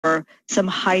some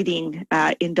hiding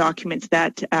in documents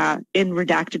that, in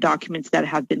redacted documents that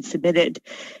have been submitted.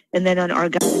 And then on our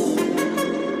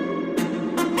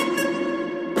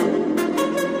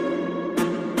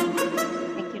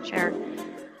Thank you, Chair.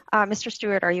 Mr.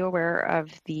 Stewart, are you aware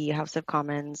of the House of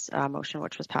Commons motion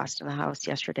which was passed in the House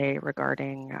yesterday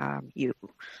regarding you?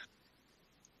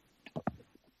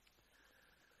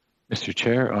 Mr.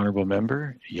 Chair, Honourable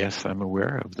Member, yes, I'm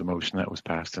aware of the motion that was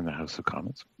passed in the House of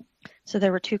Commons. So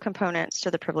there were two components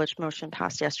to the privileged motion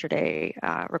passed yesterday,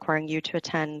 requiring you to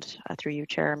attend, through you,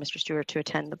 Chair, Mr. Stewart, to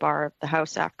attend the bar of the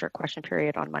House after question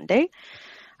period on Monday,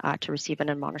 to receive an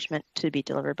admonishment to be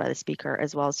delivered by the Speaker,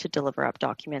 as well as to deliver up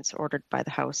documents ordered by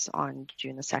the House on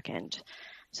June the 2nd,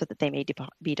 so that they may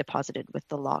be deposited with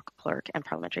the Law Clerk and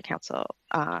Parliamentary Council.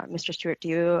 Mr. Stewart, do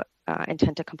you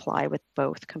intend to comply with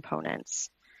both components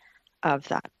of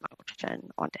that motion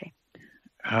on day?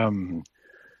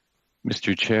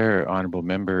 Mr. Chair, Honourable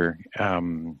Member,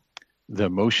 the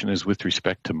motion is with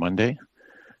respect to Monday.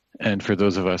 And for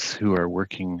those of us who are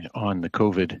working on the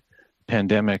COVID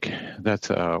pandemic,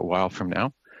 that's a while from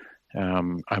now.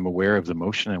 I'm aware of the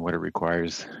motion and what it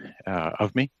requires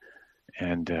of me.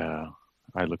 And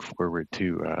I look forward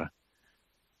to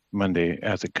Monday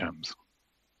as it comes.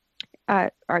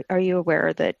 Are you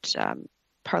aware that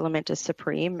Parliament is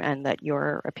supreme and that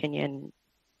your opinion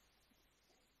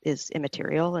is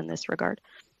immaterial in this regard?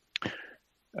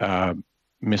 Mr.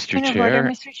 Point Chair. of order,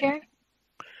 Mr. Chair.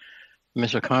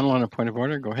 Ms. O'Connell on a point of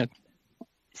order, go ahead.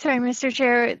 Sorry, Mr.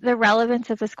 Chair, the relevance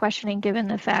of this questioning, given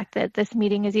the fact that this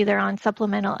meeting is either on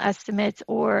supplemental estimates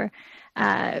or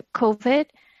COVID,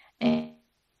 and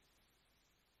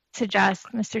suggest,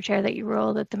 Mr. Chair, that you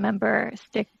rule that the member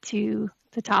stick to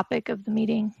the topic of the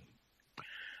meeting.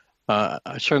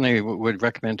 I certainly would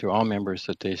recommend to all members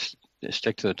that they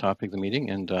stick to the topic of the meeting,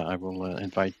 and I will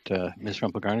invite Ms.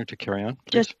 Rempel-Garner to carry on,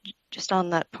 please. Just on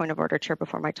that point of order, Chair,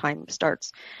 before my time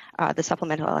starts, the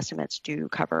supplemental estimates do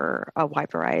cover a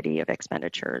wide variety of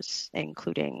expenditures,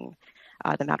 including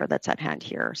the matter that's at hand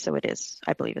here. So it is,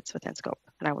 I believe it's within scope,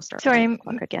 and I will start. Sorry,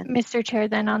 again. Mr. Chair,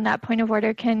 then on that point of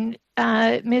order, can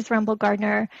Ms.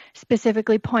 Rempel-Garner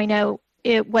specifically point out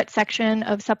what section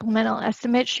of supplemental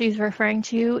estimates she's referring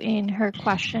to in her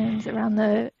questions around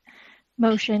the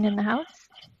motion in the House?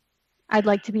 I'd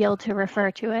like to be able to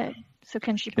refer to it. So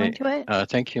can she point to it?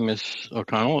 Thank you, Ms.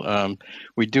 O'Connell.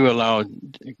 We do allow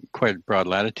quite broad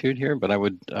latitude here, but I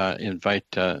would invite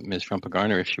Ms.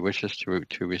 Rempel-Garner if she wishes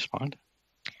to respond.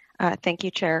 Thank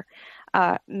you, Chair.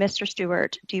 Mr.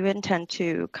 Stewart, do you intend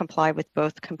to comply with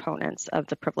both components of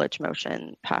the privilege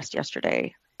motion passed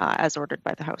yesterday as ordered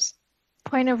by the House?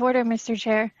 Point of order, Mr.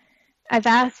 Chair. I've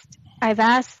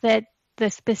asked that the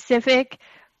specific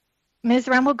Ms.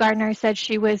 Rempel-Garner said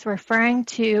she was referring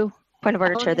to. Point of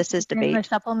order, Chair. This is debate. The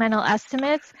supplemental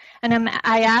estimates, and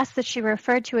I asked that she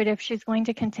refer to it if she's going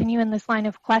to continue in this line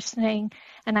of questioning,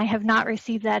 and I have not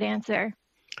received that answer.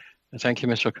 Thank you,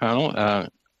 Ms. O'Connell.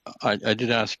 I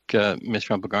did ask Ms.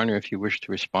 Rempel-Garner if you wish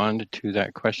to respond to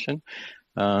that question.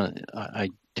 I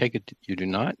take it you do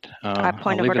not.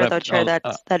 Point of order, though, Chair, that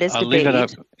is I'll debate. leave it up.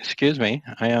 Excuse me,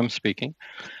 I am speaking.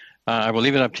 I will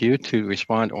leave it up to you to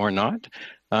respond or not,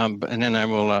 and then I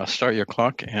will start your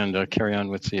clock and carry on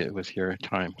with your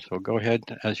time. So go ahead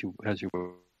as you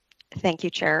will. Thank you,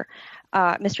 Chair.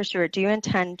 Mr. Stewart, do you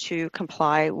intend to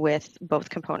comply with both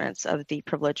components of the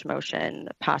privilege motion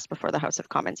passed before the House of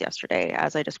Commons yesterday,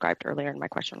 as I described earlier in my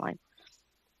question line?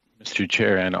 Mr.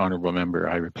 Chair and Honourable Member,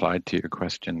 I replied to your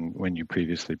question when you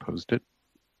previously posed it.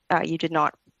 You did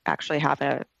not actually have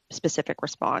a specific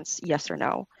response, yes or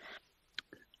no?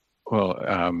 Well,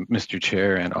 Mr.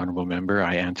 Chair and Honourable Member,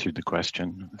 I answered the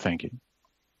question. Thank you.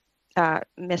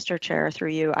 Mr. Chair, through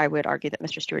you, I would argue that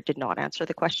Mr. Stewart did not answer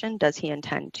the question. Does he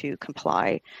intend to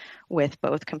comply with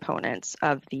both components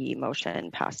of the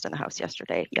motion passed in the House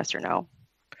yesterday, yes or no?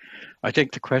 I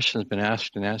think the question has been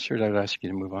asked and answered. I would ask you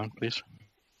to move on, please.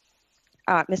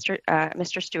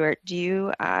 Mr. Stewart, do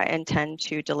you intend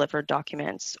to deliver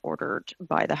documents ordered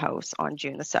by the House on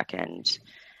June the 2nd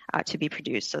to be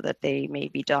produced so that they may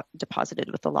be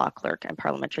deposited with the Law Clerk and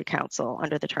Parliamentary Council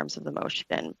under the terms of the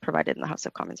motion provided in the House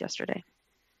of Commons yesterday?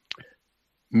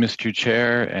 Mr.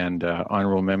 Chair and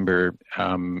Honourable Member,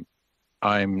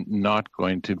 I'm not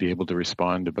going to be able to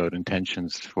respond about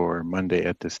intentions for Monday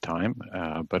at this time,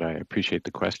 but I appreciate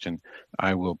the question.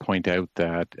 I will point out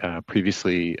that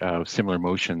previously similar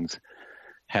motions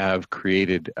have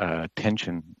created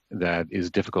tension that is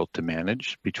difficult to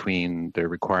manage between the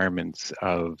requirements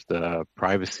of the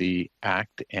Privacy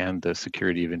Act and the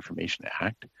Security of Information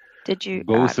Act. Did you?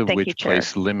 Both of thank which you, Chair.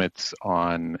 place limits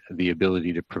on the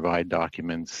ability to provide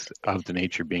documents of the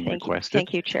nature being requested.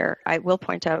 Thank you, Chair. I will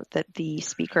point out that the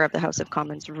Speaker of the House of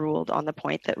Commons ruled on the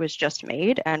point that was just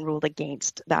made and ruled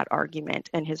against that argument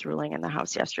in his ruling in the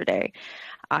House yesterday.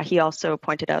 He also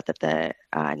pointed out that the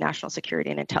National Security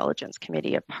and Intelligence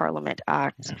Committee of Parliament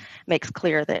Act makes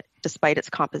clear that despite its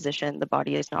composition, the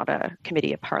body is not a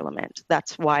committee of Parliament.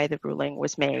 That's why the ruling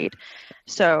was made.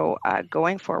 So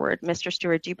going forward, Mr.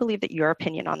 Stewart, do you believe that your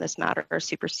opinion on this matter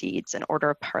supersedes an order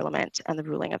of Parliament and the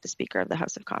ruling of the Speaker of the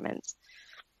House of Commons?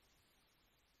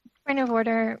 Point of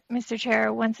order, Mr.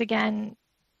 Chair. Once again,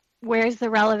 where's the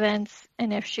relevance?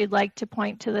 And if she'd like to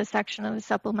point to the section of the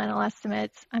supplemental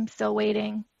estimates, I'm still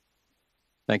waiting.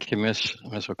 Thank you, Ms.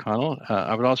 O'Connell.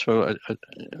 I would also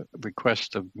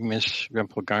request of Ms.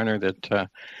 Rempel-Garner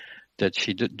that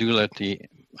she do let the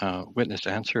witness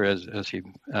answer as he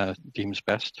deems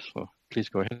best. So please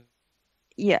go ahead.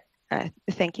 Yeah,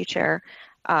 thank you, Chair.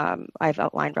 I've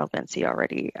outlined relevancy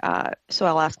already. So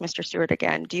I'll ask Mr. Stewart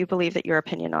again. Do you believe that your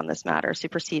opinion on this matter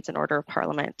supersedes an order of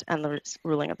Parliament and the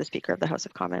ruling of the Speaker of the House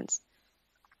of Commons?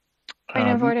 Point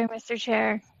of order, Mr.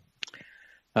 Chair.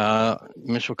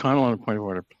 Ms. O'Connell on a point of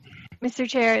order. Mr.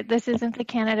 Chair, this isn't the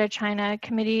Canada-China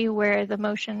committee where the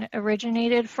motion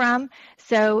originated from.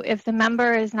 So if the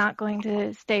member is not going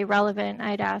to stay relevant,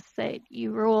 I'd ask that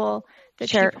you rule that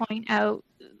Chair. she point out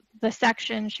the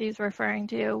section she's referring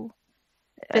to.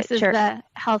 This is Chair. the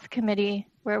health committee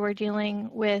where we're dealing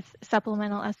with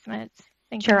supplemental estimates.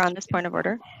 Thank Chair, you, on this point of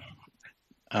order.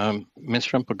 Ms.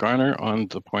 Rempel-Garner on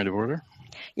the point of order.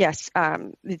 Yes,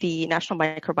 the National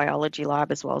Microbiology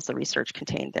Lab, as well as the research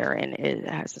contained therein,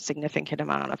 has a significant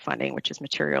amount of funding, which is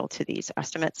material to these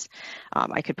estimates.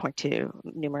 I could point to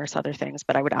numerous other things,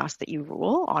 but I would ask that you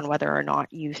rule on whether or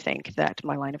not you think that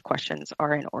my line of questions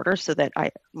are in order so that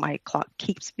my clock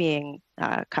keeps being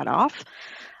cut off.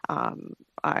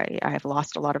 I have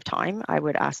lost a lot of time. I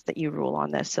would ask that you rule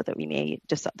on this so that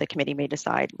the committee may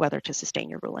decide whether to sustain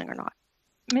your ruling or not.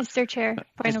 Mr. Chair,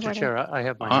 point of Mr. order. Chair, I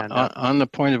have my hand up. On the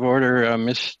point of order,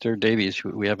 Mr. Davies, who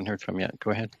we haven't heard from yet.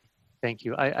 Go ahead. Thank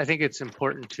you. I think it's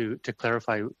important to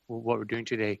clarify what we're doing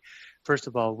today. First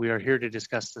of all, we are here to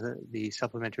discuss the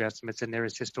supplementary estimates, and there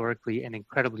is historically an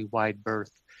incredibly wide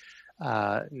berth,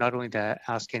 not only to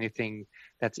ask anything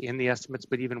that's in the estimates,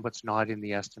 but even what's not in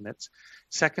the estimates.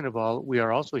 Second of all, we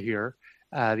are also here,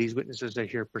 these witnesses are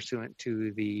here pursuant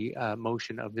to the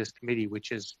motion of this committee,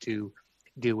 which is to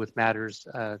deal with matters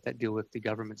that deal with the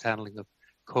government's handling of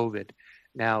COVID.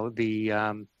 Now, the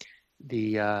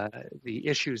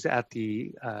issues at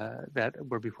that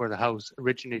were before the House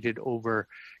originated over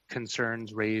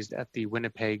concerns raised at the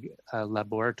Winnipeg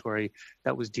laboratory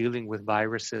that was dealing with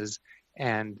viruses,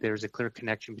 and there's a clear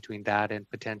connection between that and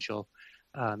potential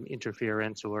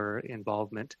interference or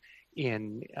involvement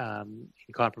in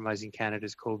compromising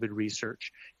Canada's COVID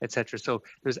research, etc. So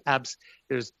there's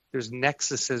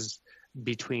nexuses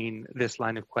between this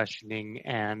line of questioning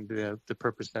and the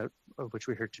purpose of which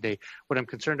we're here today. What I'm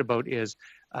concerned about is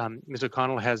Ms.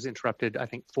 O'Connell has interrupted, I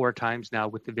think, 4 times now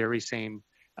with the very same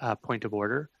point of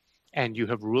order, and you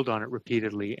have ruled on it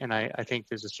repeatedly. And I think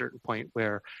there's a certain point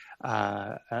where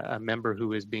a member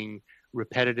who is being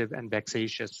repetitive and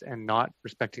vexatious and not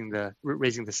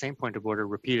raising the same point of order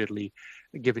repeatedly,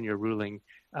 given your ruling,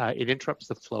 it interrupts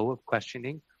the flow of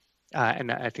questioning.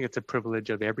 And I think it's a privilege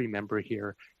of every member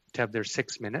here to have their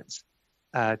 6 minutes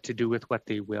to do with what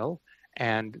they will.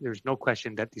 And there's no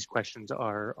question that these questions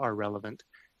are relevant.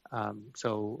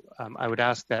 So I would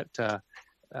ask that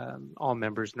all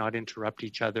members not interrupt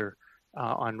each other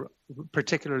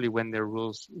particularly when their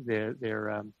rules,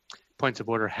 their points of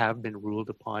order have been ruled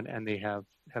upon and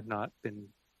they've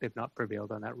not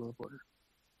prevailed on that rule of order.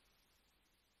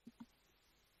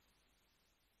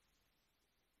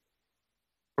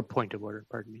 Or point of order,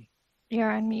 pardon me. You're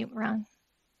on mute, Ron.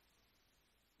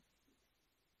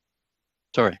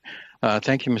 Sorry.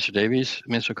 Thank you, Mr. Davies.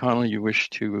 Ms. O'Connell, you wish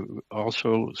to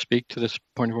also speak to this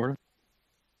point of order?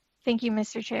 Thank you,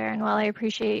 Mr. Chair. And while I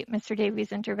appreciate Mr.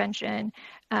 Davies' intervention,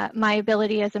 my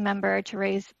ability as a member to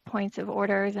raise points of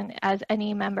orders, and as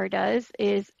any member does,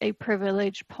 is a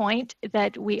privileged point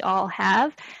that we all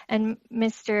have. And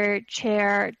Mr.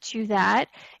 Chair, to that,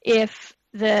 if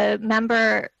the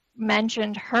member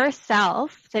mentioned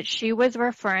herself that she was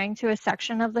referring to a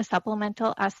section of the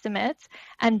supplemental estimates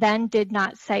and then did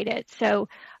not cite it. So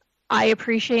I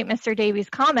appreciate Mr. Davies'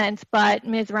 comments, but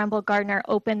Ms. Rempel-Garner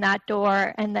opened that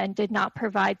door and then did not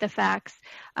provide the facts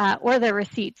or the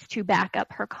receipts to back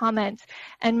up her comments.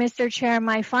 And Mr. Chair,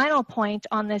 my final point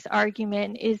on this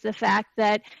argument is the fact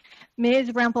that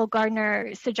Ms.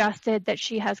 Rempel-Garner suggested that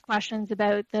she has questions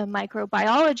about the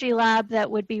microbiology lab that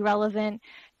would be relevant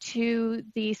to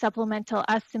the supplemental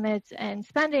estimates and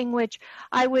spending, which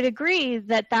I would agree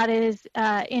that that is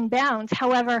in bounds.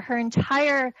 However, her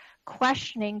entire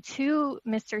questioning to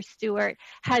Mr. Stewart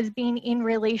has been in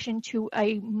relation to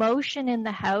a motion in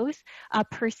the House, a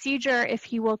procedure if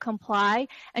he will comply,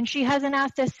 and she hasn't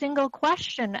asked a single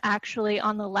question actually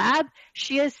on the lab.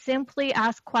 She has simply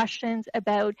asked questions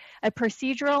about a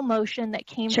procedural motion that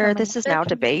came Chair, from this is now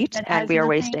debate and we are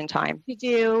wasting time. To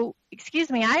do, excuse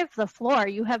me, I have the floor.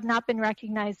 You have not been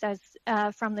recognized as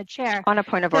from the chair. On a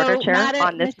point of order, Chair,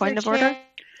 on this Mr. point of Chair, order.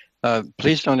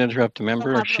 Please don't interrupt the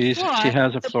member. She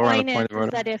has a floor on a point of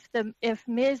order. That if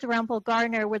Ms.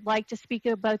 Rempel-Garner would like to speak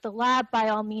about the lab, by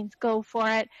all means, go for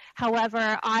it.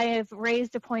 However, I have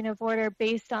raised a point of order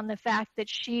based on the fact that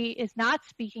she is not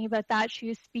speaking about that. She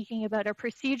is speaking about a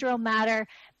procedural matter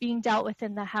being dealt with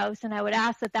in the House, and I would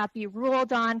ask that that be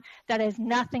ruled on. That has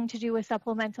nothing to do with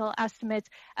supplemental estimates,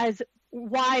 as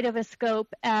wide of a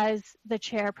scope as the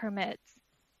chair permits.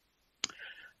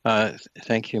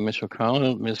 Thank you, Ms.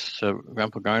 O'Connell. Ms.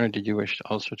 Rempel-Garner, did you wish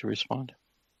also to respond?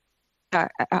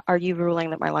 Are you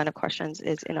ruling that my line of questions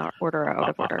is in order or out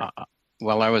of order?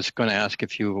 Well, I was going to ask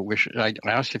if you wish. I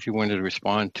asked if you wanted to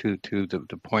respond to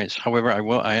the points. However,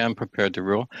 I am prepared to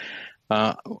rule.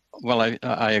 Well,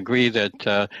 I agree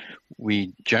that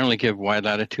we generally give wide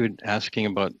latitude asking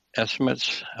about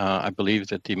estimates. I believe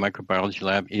that the microbiology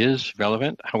lab is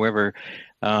relevant. However,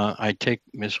 I take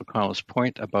Ms. O'Connell's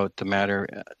point about the matter,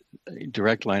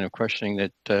 direct line of questioning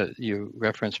that you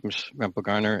referenced, Ms.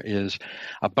 Rempel-Garner, is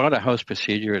about a House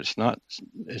procedure.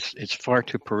 It's far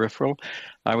too peripheral.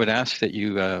 I would ask that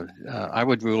you, I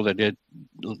would rule that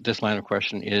this line of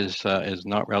question is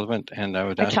not relevant, and I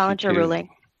would ask challenge your ruling.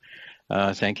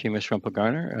 Thank you, Ms.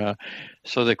 Rempel-Garner.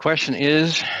 So the question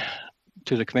is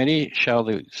to the committee: shall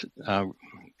the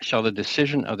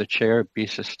decision of the chair be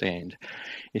sustained?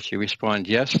 If you respond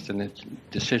yes, then the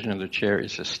decision of the chair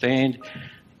is sustained.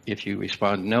 If you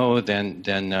respond no, then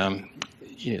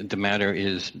the matter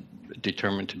is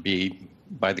determined to be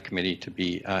by the committee to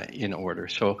be in order.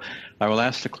 So I will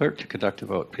ask the clerk to conduct a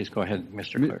vote. Please go ahead,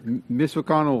 Mr. Clerk. Ms.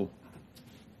 O'Connell.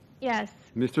 Yes.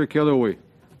 Mr. Kellaway.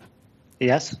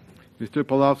 Yes. Mr.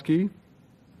 Pawlowski.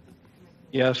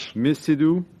 Yes. Ms.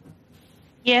 Sidhu.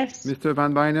 Yes. Mr.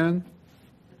 Van Bynen.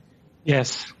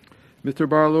 Yes. Mr.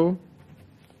 Barlow.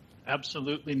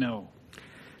 Absolutely no.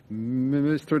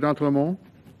 Mr. D'Entremont.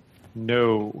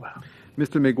 No.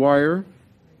 Mr. McGuire.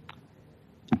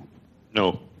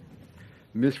 No.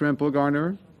 Ms.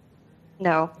 Rempel-Garner.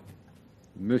 No.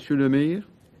 Monsieur Lemire.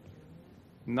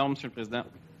 Non, Monsieur le Président.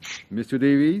 Mr.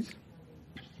 Davies.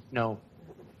 No.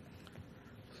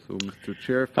 So, Mr.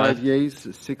 Chair, 5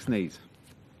 yeas, 6 nays.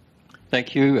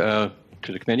 Thank you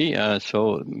to the committee.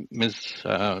 So, Ms.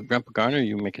 Rempel-Garner,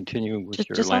 you may continue with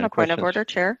your just line on a of point questions. of order,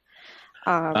 Chair.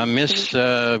 Ms.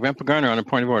 Rempel-Garner, on a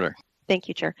point of order. Thank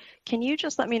you, Chair. Can you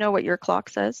just let me know what your clock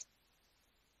says?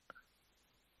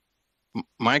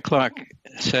 My clock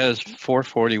says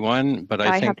 4:41, but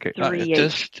I think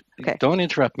just okay. Don't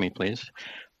interrupt me, please.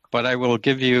 But I will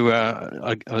give you.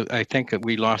 I think that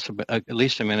we lost at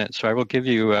least a minute, so I will give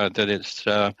you that it's.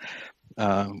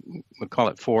 We'll call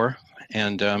it 4,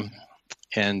 and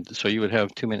so you would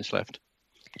have 2 minutes left.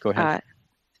 Go ahead.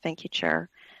 Thank you, Chair.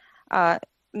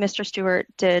 Mr. Stewart,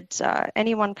 did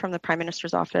anyone from the Prime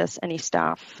Minister's office, any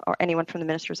staff, or anyone from the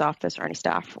Minister's office, or any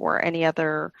staff, or any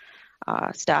other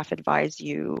staff advise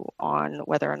you on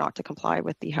whether or not to comply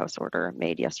with the House order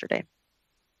made yesterday?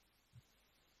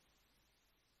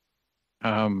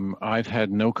 I've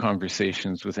had no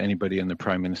conversations with anybody in the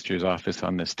Prime Minister's office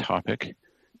on this topic.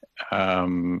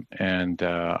 And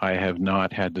I have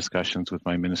not had discussions with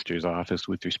my minister's office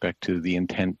with respect to the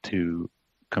intent to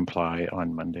comply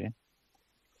on Monday.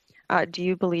 Do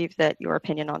you believe that your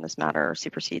opinion on this matter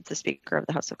supersedes the Speaker of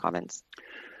the House of Commons?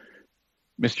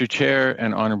 Mr. Chair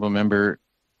and Honourable Member,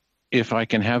 if I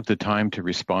can have the time to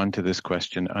respond to this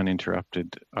question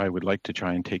uninterrupted, I would like to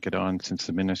try and take it on since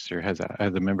the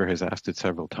member has asked it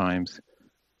several times.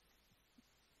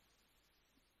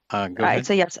 Go ahead. I'd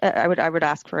say yes. I would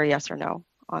ask for a yes or no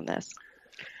on this.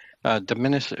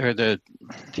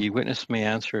 The witness may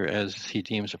answer as he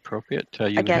deems appropriate.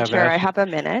 Again, Chair, I have a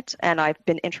minute, and I've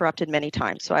been interrupted many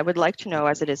times, so I would like to know,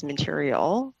 as it is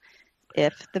material,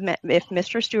 if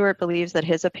Mr. Stewart believes that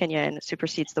his opinion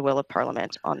supersedes the will of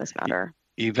Parliament on this matter.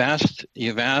 You've asked,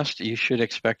 you should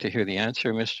expect to hear the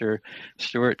answer. Mr.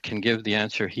 Stewart can give the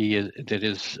answer he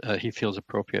feels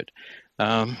appropriate.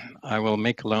 I will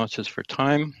make allowances for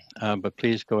time, but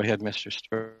please go ahead, Mr.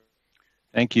 Stewart.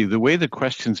 Thank you. The way the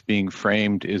question's being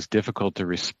framed is difficult to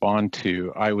respond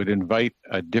to. I would invite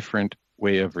a different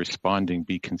way of responding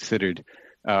be considered.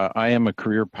 I am a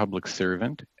career public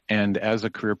servant, and as a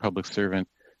career public servant,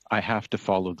 I have to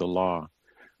follow the law.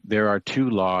 There are two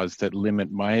laws that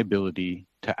limit my ability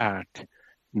to act.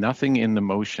 Nothing in the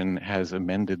motion has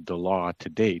amended the law to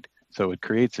date, so it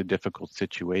creates a difficult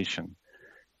situation.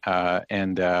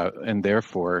 And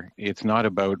therefore, it's not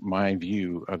about my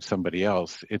view of somebody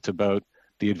else. It's about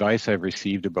the advice I've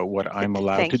received about what I'm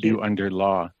allowed to do under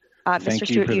law. Thank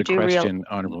you for the question,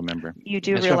 Honourable Member. You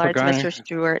do realize, Mr.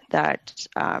 Stewart, that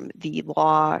the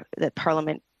law, that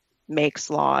Parliament makes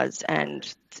laws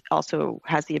and also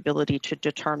has the ability to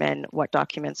determine what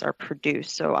documents are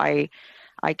produced. So I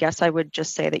guess I would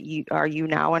just say that you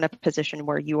now in a position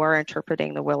where you are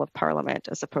interpreting the will of Parliament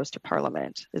as opposed to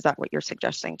Parliament. Is that what you're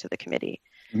suggesting to the committee?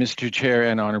 Mr. Chair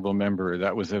and Honourable Member,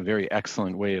 that was a very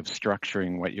excellent way of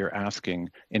structuring what you're asking.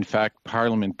 In fact,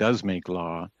 Parliament does make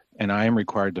law, and I am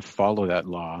required to follow that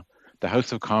law. The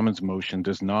House of Commons motion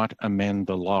does not amend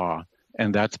the law,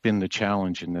 and that's been the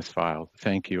challenge in this file.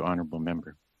 Thank you, Honourable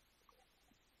Member.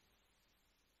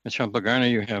 Ms. Rempel-Garner,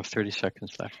 you have 30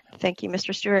 seconds left. Thank you,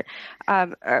 Mr. Stewart.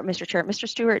 Mr. Chair, Mr.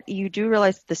 Stewart, you do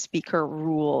realize the Speaker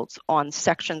ruled on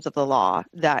sections of the law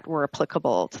that were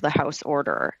applicable to the House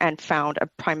order and found a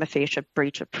prima facie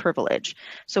breach of privilege.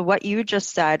 So what you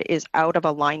just said is out of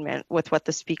alignment with what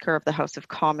the Speaker of the House of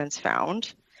Commons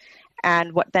found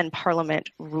and what then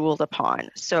Parliament ruled upon.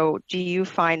 So do you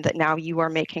find that now you are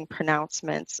making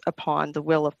pronouncements upon the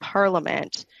will of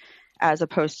Parliament as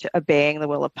opposed to obeying the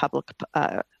will of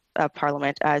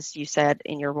Parliament, as you said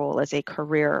in your role as a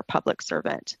career public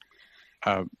servant?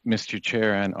 Mr.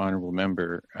 Chair and Honourable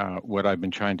Member, what I've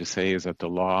been trying to say is that the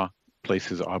law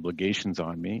places obligations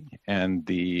on me, and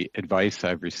the advice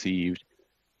I've received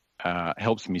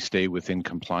helps me stay within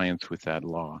compliance with that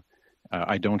law.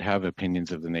 I don't have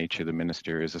opinions of the nature the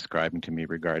Minister is ascribing to me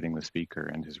regarding the Speaker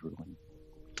and his ruling.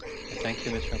 Thank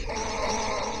you, Ms. Rempel-Garner.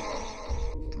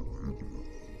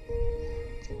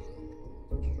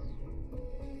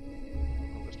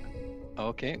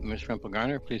 Okay, Ms.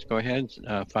 Rempel-Garner, please go ahead.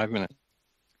 5 minutes.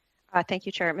 Thank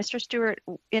you, Chair. Mr. Stewart,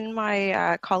 in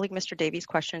my colleague Mr. Davies'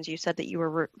 questions, you said that you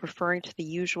were referring to the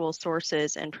usual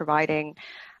sources and providing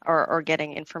or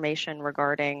getting information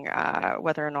regarding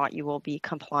whether or not you will be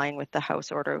complying with the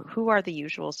House order. Who are the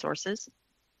usual sources?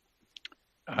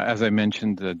 As I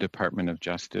mentioned, the Department of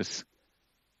Justice.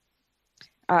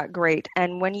 Great.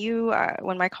 And when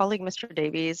my colleague Mr.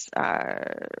 Davies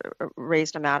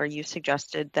raised a matter, you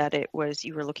suggested that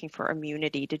you were looking for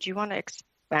immunity. Did you want to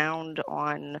expound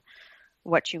on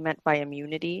what you meant by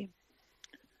immunity?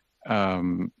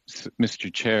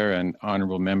 Mr. Chair and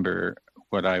Honourable Member,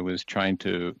 what I was trying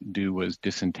to do was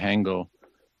disentangle.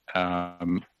 I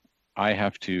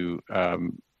have to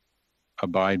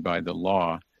abide by the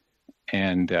law,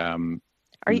 and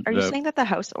are you saying that the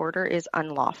House order is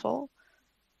unlawful?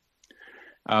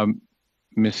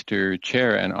 Mr.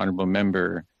 Chair and Honourable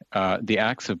Member, the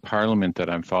acts of Parliament that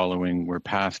I'm following were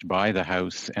passed by the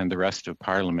House and the rest of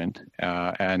Parliament,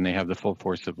 and they have the full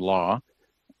force of law,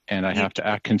 and I have to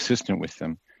act consistent with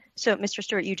them. So, Mr.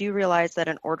 Stewart, you do realize that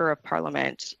an order of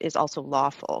Parliament is also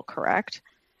lawful, correct?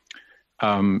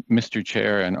 Mr.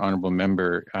 Chair and Honourable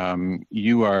Member,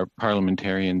 you are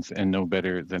parliamentarians and know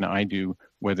better than I do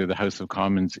whether the House of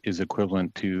Commons is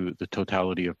equivalent to the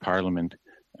totality of Parliament.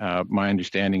 My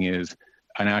understanding is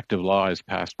an act of law is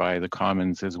passed by the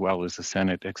Commons as well as the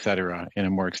Senate, etc., in a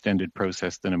more extended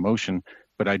process than a motion,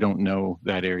 but I don't know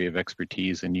that area of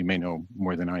expertise, and you may know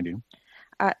more than I do.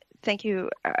 Thank you.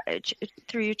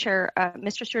 Through you, Chair.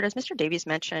 Mr. Stewart, as Mr. Davies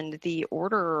mentioned, the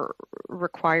order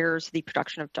requires the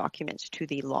production of documents to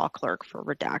the law clerk for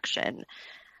redaction.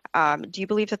 Do you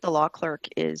believe that the law clerk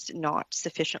is not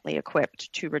sufficiently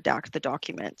equipped to redact the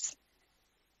documents?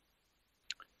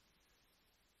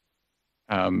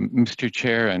 Mr.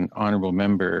 Chair and Honourable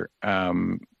Member,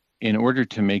 in order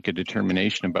to make a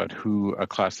determination about who a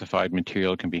classified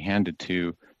material can be handed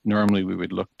to, normally we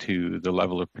would look to the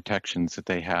level of protections that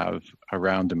they have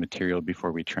around the material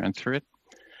before we transfer it.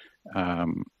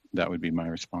 That would be my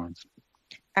response.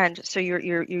 And so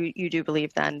you do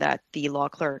believe then that the law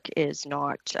clerk is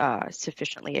not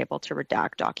sufficiently able to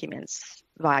redact documents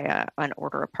via an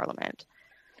order of Parliament?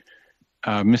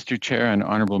 Mr. Chair and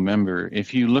Honourable Member,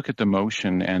 if you look at the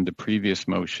motion and the previous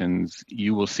motions,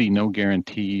 you will see no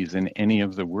guarantees in any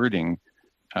of the wording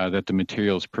that the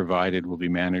materials provided will be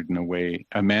managed in a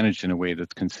way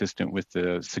that's consistent with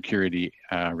the security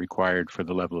required for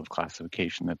the level of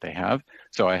classification that they have.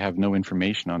 So I have no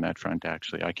information on that front,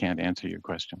 actually. I can't answer your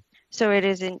question. So it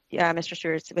is, Mr.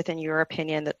 Stewart, it's within your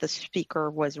opinion that the speaker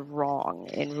was wrong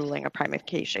in ruling a prima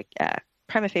facie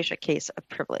case of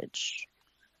privilege?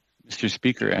 Mr.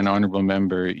 Speaker and honourable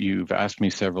member, you've asked me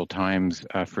several times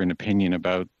for an opinion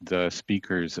about the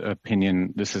speaker's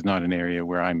opinion. This is not an area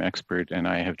where I'm expert, and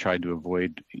I have tried to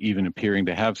avoid even appearing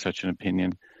to have such an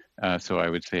opinion. So I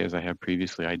would say, as I have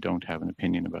previously, I don't have an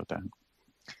opinion about that.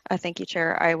 Thank you,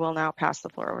 Chair. I will now pass the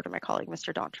floor over to my colleague,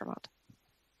 Mr. Don Tremont.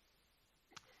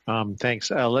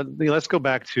 Thanks. Let's go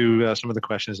back to some of the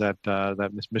questions that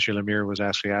Mr. Lemire was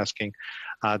actually asking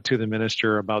to the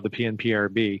minister about the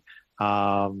PNPRB.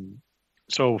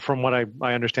 So from what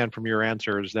I understand from your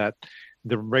answers, that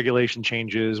the regulation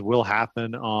changes will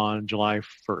happen on July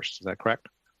 1st. Is that correct?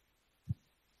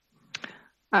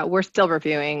 We're still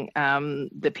reviewing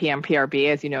the PNPRB.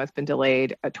 As you know, it's been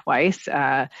delayed twice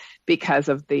because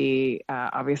of the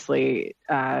obviously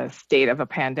state of a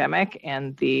pandemic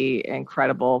and the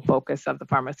incredible focus of the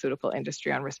pharmaceutical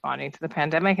industry on responding to the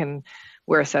pandemic. And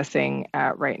we're assessing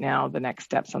right now the next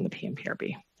steps on the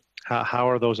PNPRB. How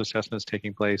are those assessments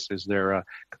taking place? Is there a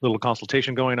little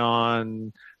consultation going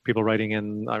on? People writing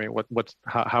in? I mean,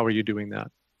 how are you doing that?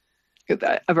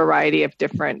 A variety of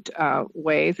different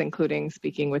ways, including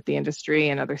speaking with the industry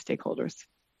and other stakeholders.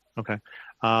 Okay.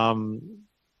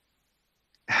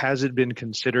 Has it been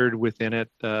considered within it,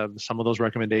 some of those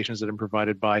recommendations that have been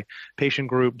provided by patient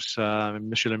groups?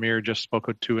 Mr. Lemire just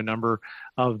spoke to a number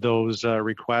of those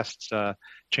requests,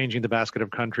 changing the basket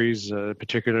of countries,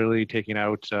 particularly taking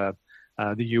out the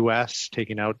US,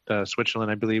 taking out Switzerland,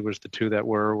 I believe, was the two that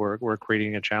were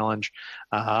creating a challenge.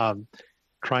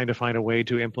 Trying to find a way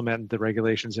to implement the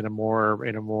regulations in a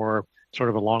more sort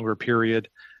of a longer period,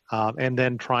 and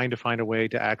then trying to find a way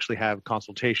to actually have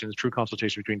consultations, true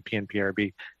consultation between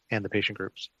PNPRB and the patient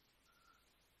groups.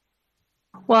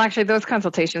 Well, actually, those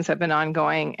consultations have been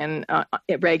ongoing and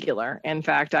regular. In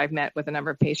fact, I've met with a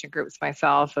number of patient groups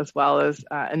myself, as well as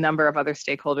a number of other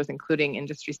stakeholders, including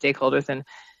industry stakeholders and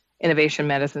Innovation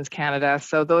Medicines Canada.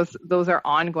 So those are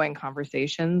ongoing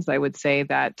conversations, I would say,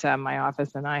 that my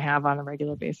office and I have on a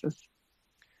regular basis.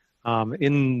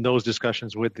 In those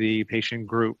discussions with the patient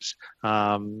groups,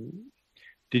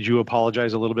 did you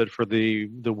apologize a little bit for the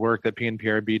work that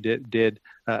PNPRB did,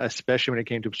 especially when it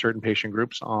came to certain patient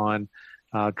groups on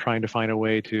trying to find a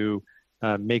way to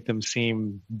make them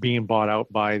seem being bought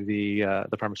out by the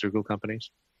pharmaceutical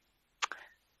companies?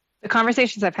 The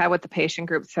conversations I've had with the patient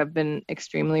groups have been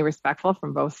extremely respectful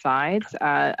from both sides.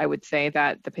 I would say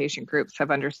that the patient groups have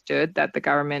understood that the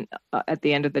government, at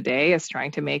the end of the day, is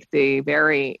trying to make the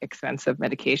very expensive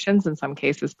medications, in some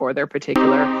cases for their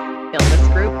particular illness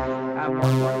group,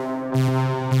 more